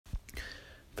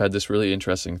had this really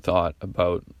interesting thought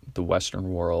about the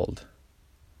Western world,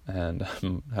 and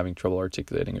I'm having trouble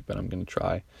articulating it, but I'm going to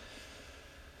try.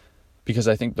 Because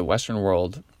I think the Western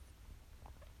world,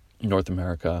 North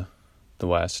America, the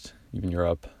West, even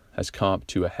Europe, has come up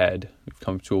to a head. We've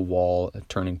come to a wall, a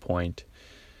turning point,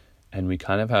 and we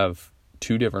kind of have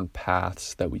two different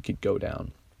paths that we could go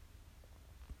down.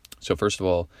 So first of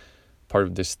all, part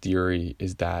of this theory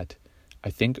is that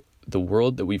I think the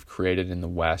world that we've created in the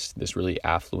West, this really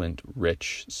affluent,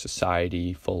 rich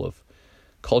society full of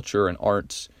culture and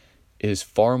arts, is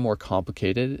far more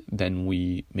complicated than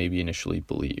we maybe initially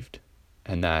believed.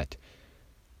 And that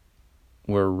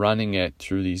we're running it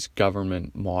through these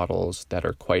government models that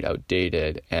are quite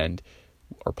outdated, and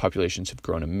our populations have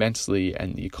grown immensely,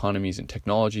 and the economies and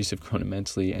technologies have grown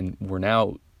immensely, and we're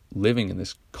now living in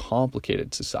this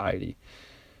complicated society.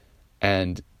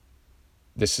 And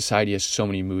this society has so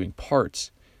many moving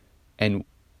parts, and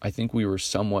I think we were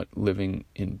somewhat living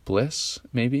in bliss,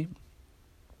 maybe,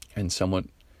 and somewhat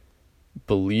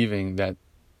believing that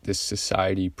this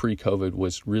society pre-COVID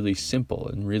was really simple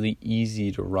and really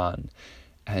easy to run,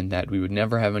 and that we would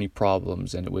never have any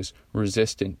problems, and it was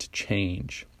resistant to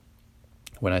change.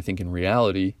 When I think in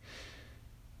reality,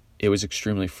 it was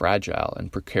extremely fragile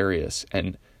and precarious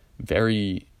and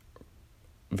very,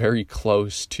 very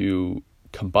close to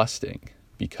combusting,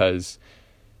 because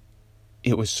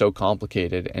it was so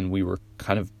complicated and we were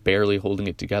kind of barely holding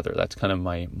it together. That's kind of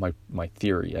my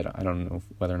theory. I don't know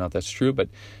whether or not that's true, but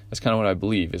that's kind of what I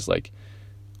believe, is like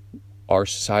our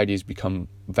society has become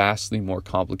vastly more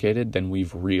complicated than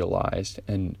we've realized,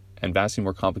 and vastly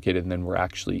more complicated than we're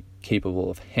actually capable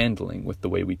of handling with the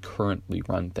way we currently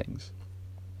run things.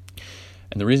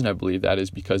 And the reason I believe that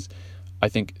is because I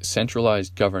think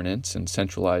centralized governance and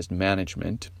centralized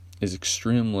management is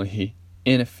extremely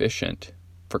inefficient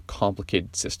for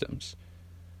complicated systems.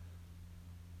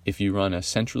 If you run a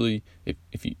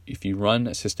if you run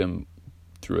a system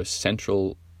through a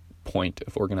central point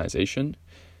of organization,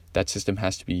 that system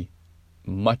has to be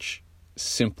much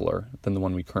simpler than the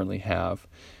one we currently have.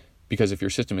 Because if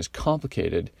your system is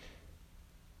complicated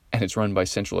and it's run by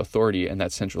central authority, and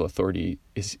that central authority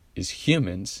is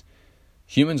humans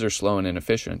are slow and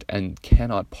inefficient and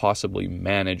cannot possibly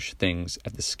manage things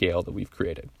at the scale that we've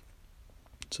created.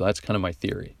 So that's kind of my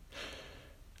theory.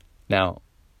 Now,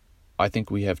 I think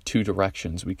we have two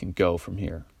directions we can go from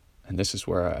here, and this is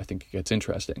where I think it gets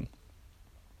interesting.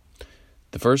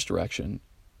 The first direction,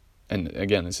 and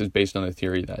again, this is based on the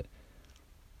theory that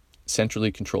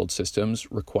centrally controlled systems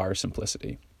require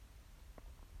simplicity.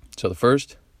 So the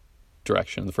first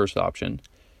direction, the first option,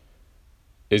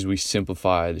 is we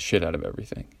simplify the shit out of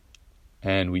everything.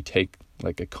 And we take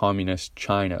like a communist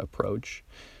China approach,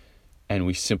 and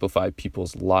we simplify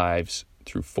people's lives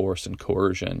through force and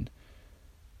coercion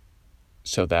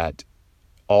so that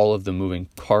all of the moving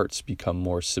parts become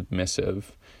more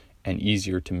submissive and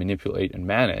easier to manipulate and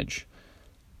manage.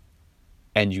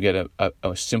 And you get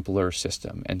a simpler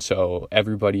system. And so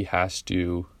everybody has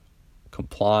to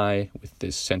comply with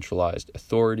this centralized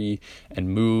authority and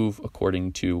move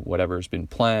according to whatever has been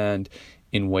planned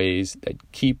in ways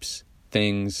that keeps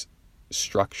things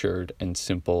structured and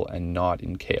simple and not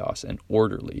in chaos and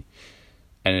orderly.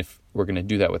 And if we're going to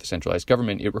do that with a centralized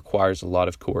government, it requires a lot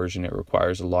of coercion. It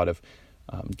requires a lot of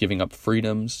giving up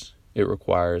freedoms. It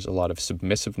requires a lot of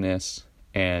submissiveness.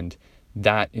 And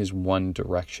that is one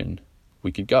direction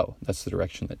we could go. That's the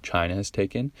direction that China has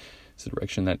taken. It's the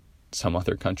direction that some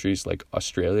other countries like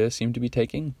Australia seem to be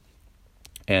taking.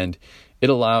 And it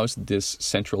allows this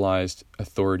centralized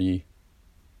authority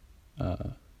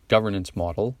governance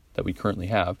model that we currently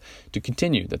have to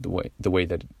continue the way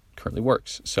that it currently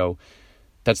works. So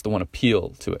that's the one appeal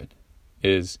to it,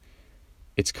 is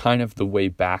it's kind of the way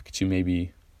back to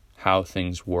maybe how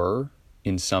things were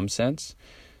in some sense,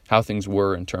 how things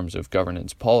were in terms of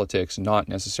governance politics, not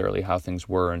necessarily how things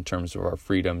were in terms of our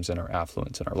freedoms and our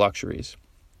affluence and our luxuries.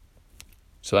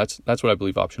 So that's what I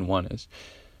believe option one is.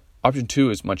 Option two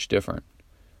is much different.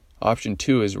 Option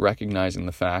two is recognizing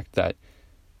the fact that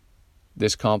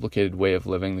this complicated way of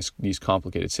living, these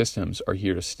complicated systems are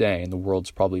here to stay, and the world's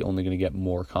probably only going to get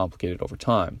more complicated over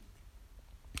time.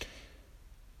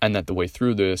 And that the way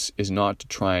through this is not to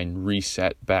try and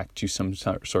reset back to some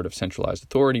sort of centralized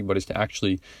authority, but is to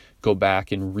actually go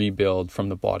back and rebuild from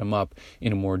the bottom up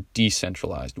in a more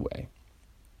decentralized way.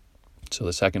 So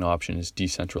the second option is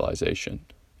decentralization.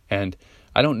 And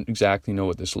I don't exactly know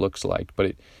what this looks like,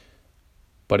 but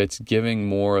it's giving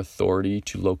more authority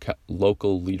to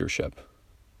local leadership,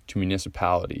 to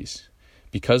municipalities.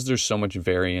 Because there's so much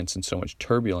variance and so much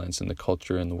turbulence in the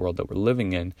culture and the world that we're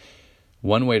living in,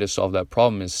 one way to solve that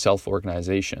problem is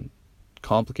self-organization.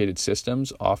 complicated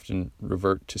systems often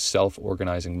revert to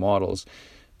self-organizing models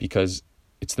because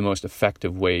it's the most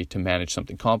effective way to manage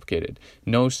something complicated.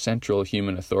 No central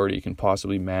human authority can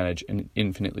possibly manage an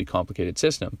infinitely complicated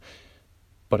system,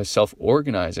 but a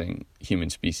self-organizing human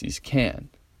species can.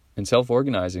 And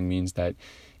self-organizing means that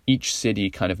each city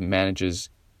kind of manages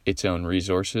its own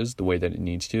resources the way that it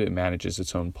needs to. It manages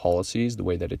its own policies the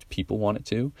way that its people want it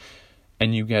to.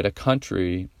 And you get a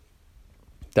country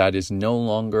that is no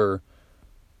longer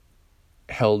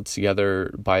held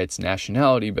together by its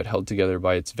nationality, but held together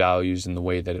by its values and the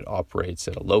way that it operates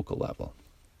at a local level.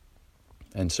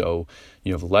 And so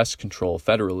you have less control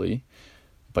federally,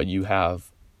 but you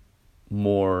have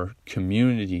more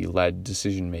community-led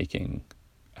decision-making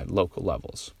at local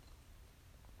levels.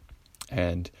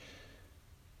 And,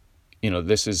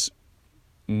 this is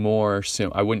more,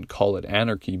 I wouldn't call it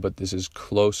anarchy, but this is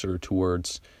closer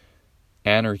towards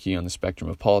anarchy on the spectrum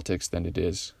of politics than it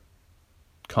is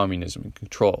communism and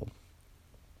control.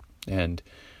 And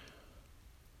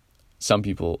some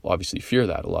people obviously fear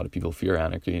that. A lot of people fear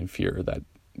anarchy and fear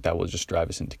that will just drive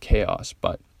us into chaos.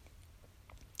 But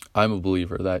I'm a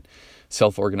believer that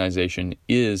self-organization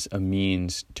is a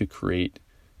means to create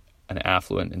an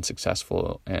affluent and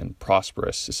successful and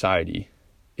prosperous society.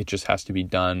 It just has to be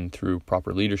done through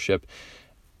proper leadership,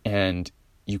 and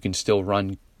you can still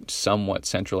run somewhat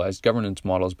centralized governance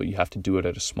models, but you have to do it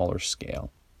at a smaller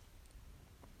scale.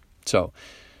 So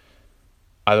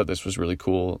I thought this was really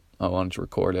cool. I wanted to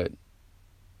record it.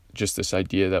 Just this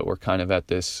idea that we're kind of at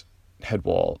this head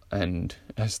wall, and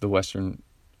as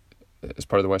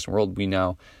part of the Western world, we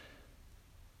now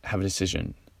have a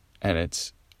decision, and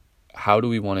it's how do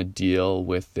we want to deal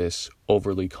with this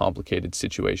overly complicated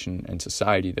situation and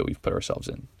society that we've put ourselves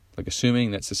in? Like,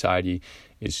 assuming that society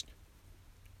is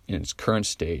in its current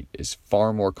state is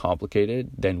far more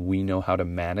complicated than we know how to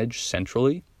manage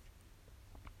centrally,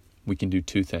 we can do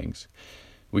two things.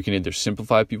 We can either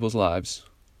simplify people's lives,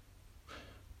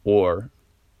 or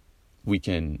we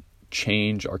can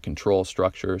change our control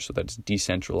structure so that it's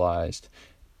decentralized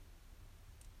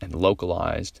and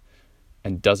localized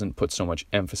and doesn't put so much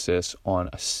emphasis on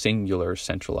a singular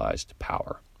centralized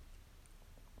power.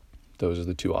 Those are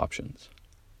the two options.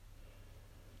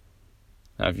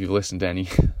 Now, if you've listened to any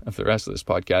of the rest of this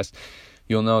podcast,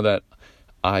 you'll know that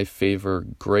I favor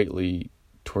greatly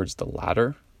towards the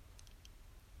latter.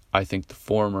 I think the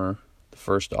former, the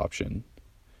first option,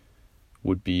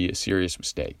 would be a serious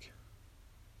mistake,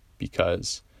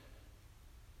 because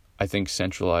I think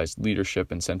centralized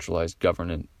leadership and centralized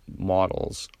governance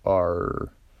models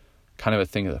are kind of a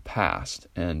thing of the past,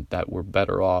 and that we're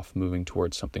better off moving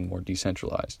towards something more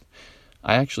decentralized.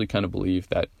 I actually kind of believe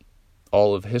that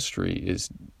all of history is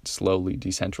slowly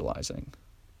decentralizing.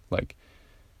 Like,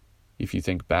 if you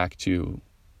think back to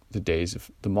the days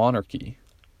of the monarchy,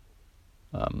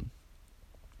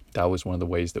 that was one of the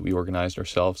ways that we organized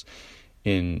ourselves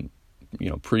in,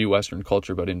 pre-Western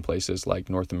culture, but in places like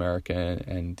North America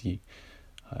and the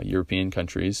European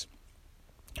countries.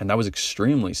 And that was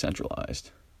extremely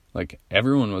centralized. Like,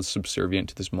 everyone was subservient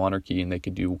to this monarchy, and they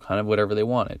could do kind of whatever they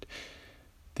wanted.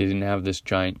 They didn't have this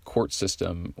giant court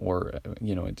system, or,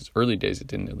 in its early days it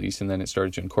didn't, at least, and then it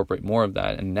started to incorporate more of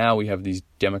that. And now we have these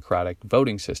democratic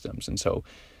voting systems. And so,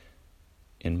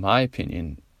 in my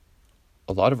opinion,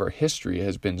 a lot of our history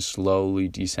has been slowly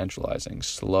decentralizing,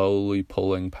 slowly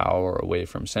pulling power away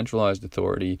from centralized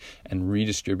authority and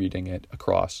redistributing it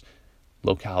across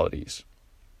localities.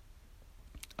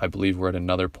 I believe we're at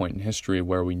another point in history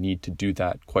where we need to do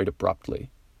that quite abruptly.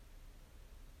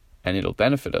 And it'll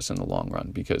benefit us in the long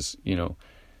run because,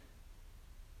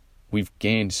 we've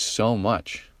gained so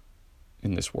much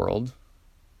in this world,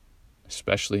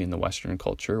 especially in the Western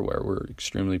culture where we're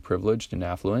extremely privileged and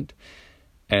affluent.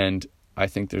 And I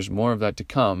think there's more of that to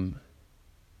come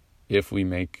if we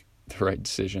make the right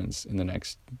decisions in the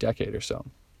next decade or so.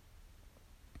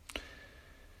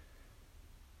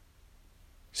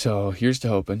 So here's to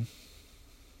hoping.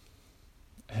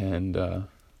 And I'm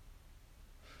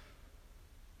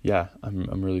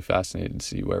really fascinated to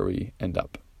see where we end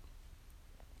up.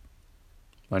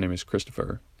 My name is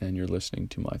Christopher, and you're listening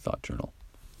to my Thought Journal.